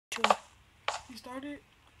You started?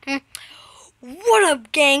 What up,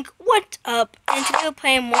 gang? What's up? And today we're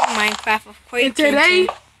playing more Minecraft of Corey And today,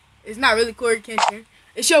 Kenshin. it's not really Corey Kenshin.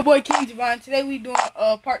 It's your boy King Javon. Today we doing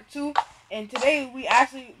part 2. And today we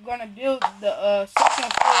actually gonna build the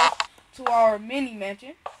second floor to our mini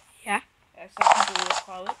mansion. Yeah. As some people would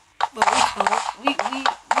call it. But we call it. We kind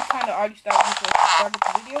of already started before we started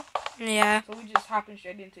the video. Yeah. So we just hopping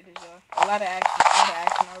straight into this. A lot of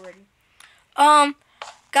action already.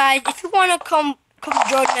 Guys, if you wanna come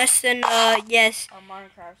join us, then yes. Our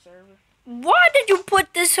Minecraft server. Why did you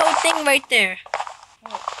put this whole thing right there?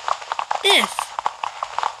 What? This.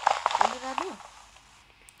 What did I do?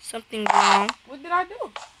 Something wrong. What did I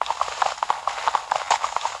do?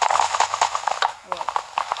 What?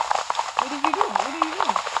 What did you do? What are you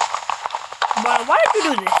doing? But why did you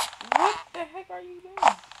do this? What the heck are you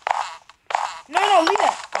doing? No, leave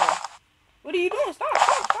that. Oh. What are you doing? Stop.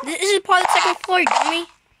 This is part of the second floor, you dummy.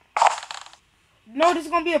 No, this is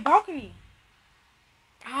going to be a balcony.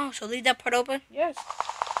 Oh, so leave that part open? Yes.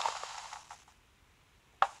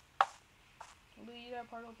 Leave that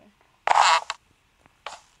part open.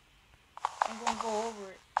 I'm going to go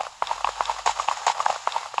over it.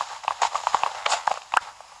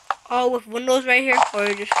 Oh, with windows right here?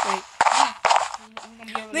 Or just like...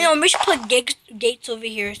 We should put gates over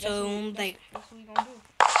here, so like... That's what we going to do.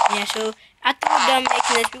 Yeah, so after we're done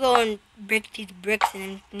making this, we're going to break these bricks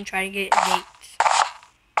and try to get gates.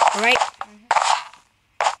 Alright?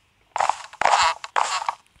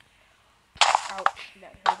 Ouch,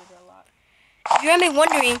 that hurted a lot. If you're gonna be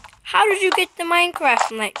wondering, how did you get the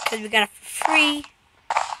Minecraft? I'm like, because we got it for free.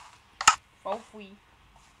 For free.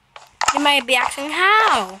 You might be asking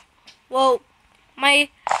how. Well, my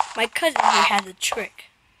cousin here has a trick.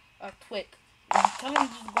 A twig. Tell him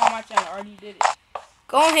to just go on my channel. I already did it.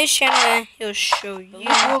 Go on his channel and he'll show The you.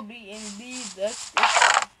 link will be in the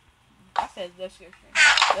description. I said description.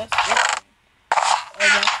 Description.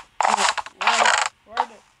 Oh,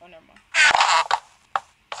 never mind.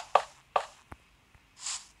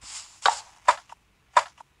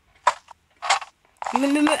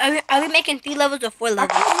 Are we making 3 levels or 4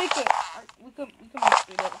 levels? We could make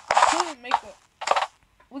 3 levels.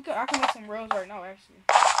 I can make some rails right now, actually.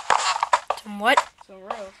 Some what? Some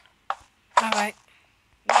rails. Alright.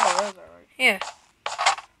 You know what rails are, right? Yeah.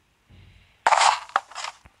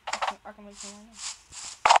 I can make some right now.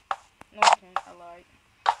 No, I can't. I lied.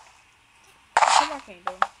 Come on, I can't,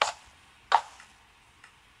 though.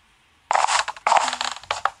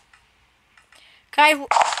 Guys,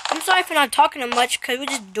 I'm sorry for not talking much because we're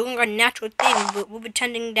just doing our natural thing, but we're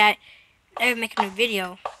pretending that we're making a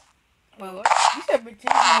video. Well, what? You said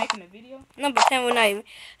pretend you're making a video? No, pretend we're not even,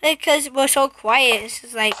 because we're so quiet. It's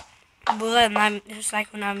just like we're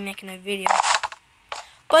not making a video.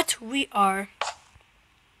 But we are.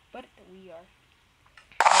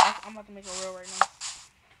 Oh, I'm about to make a reel right now.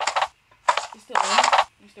 You still on?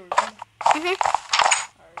 You still recording? Alright.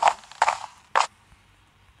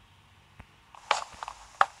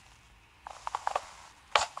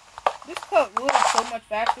 This cut wood so much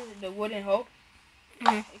faster, the wooden hoe.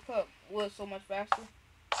 It cut wood so much faster.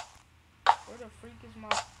 Where the freak is my...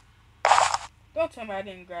 Don't tell me I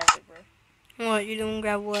didn't grab it, bro. What? You didn't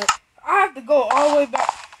grab what? I have to go all the way back.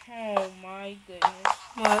 Oh my goodness.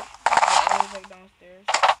 What? I have to go all the way back downstairs.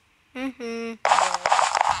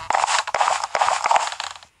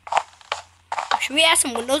 Should we add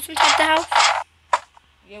some windows inside the house?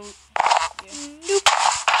 Yeah. Nope.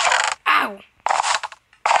 Ow!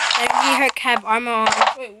 Like we heard have armor on.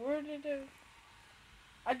 Wait, where did it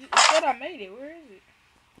said I made it. Where is it?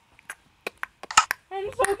 I'm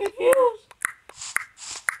so confused.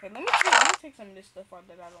 Okay, let me take some of this stuff out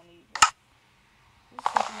that I don't need. This is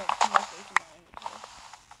taking up too much space in my inventory.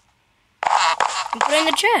 And put it in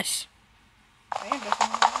the chest. I am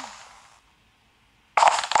definitely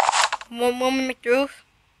Want me to make the roof?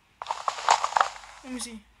 Let me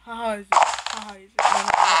see. How high is it?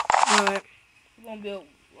 Alright. We're gonna build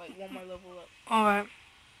like one more level up. Alright.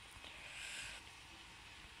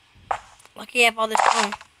 Lucky I have all this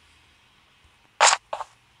stone.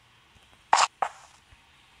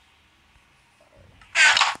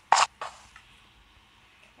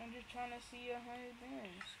 I'm just trying to see 100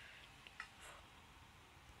 bands.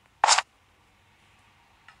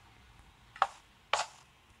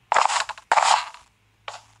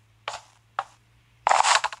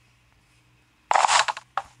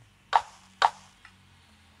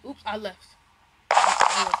 Oops, I left.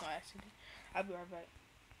 I left by accident. I'll be right back.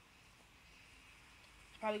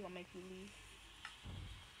 Probably gonna make you leave.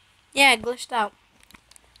 Yeah, it glitched out.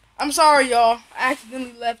 I'm sorry, y'all. I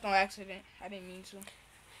accidentally left on accident. I didn't mean to.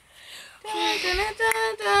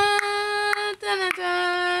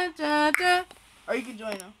 Or you can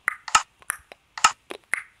join them.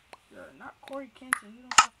 You're not Corey Kenton. You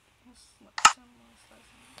don't have.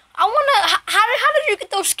 I wanna. How did you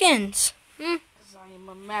get those skins? Because I am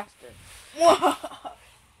a master.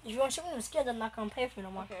 If you want to show me them skins, I'm not gonna pay for them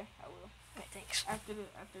no more. Okay, I will. Okay, thanks. After this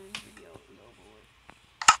video is over with.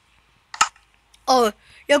 Oh,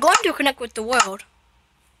 you're going to connect with the world.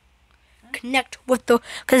 Connect with the,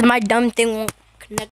 because my dumb thing won't connect.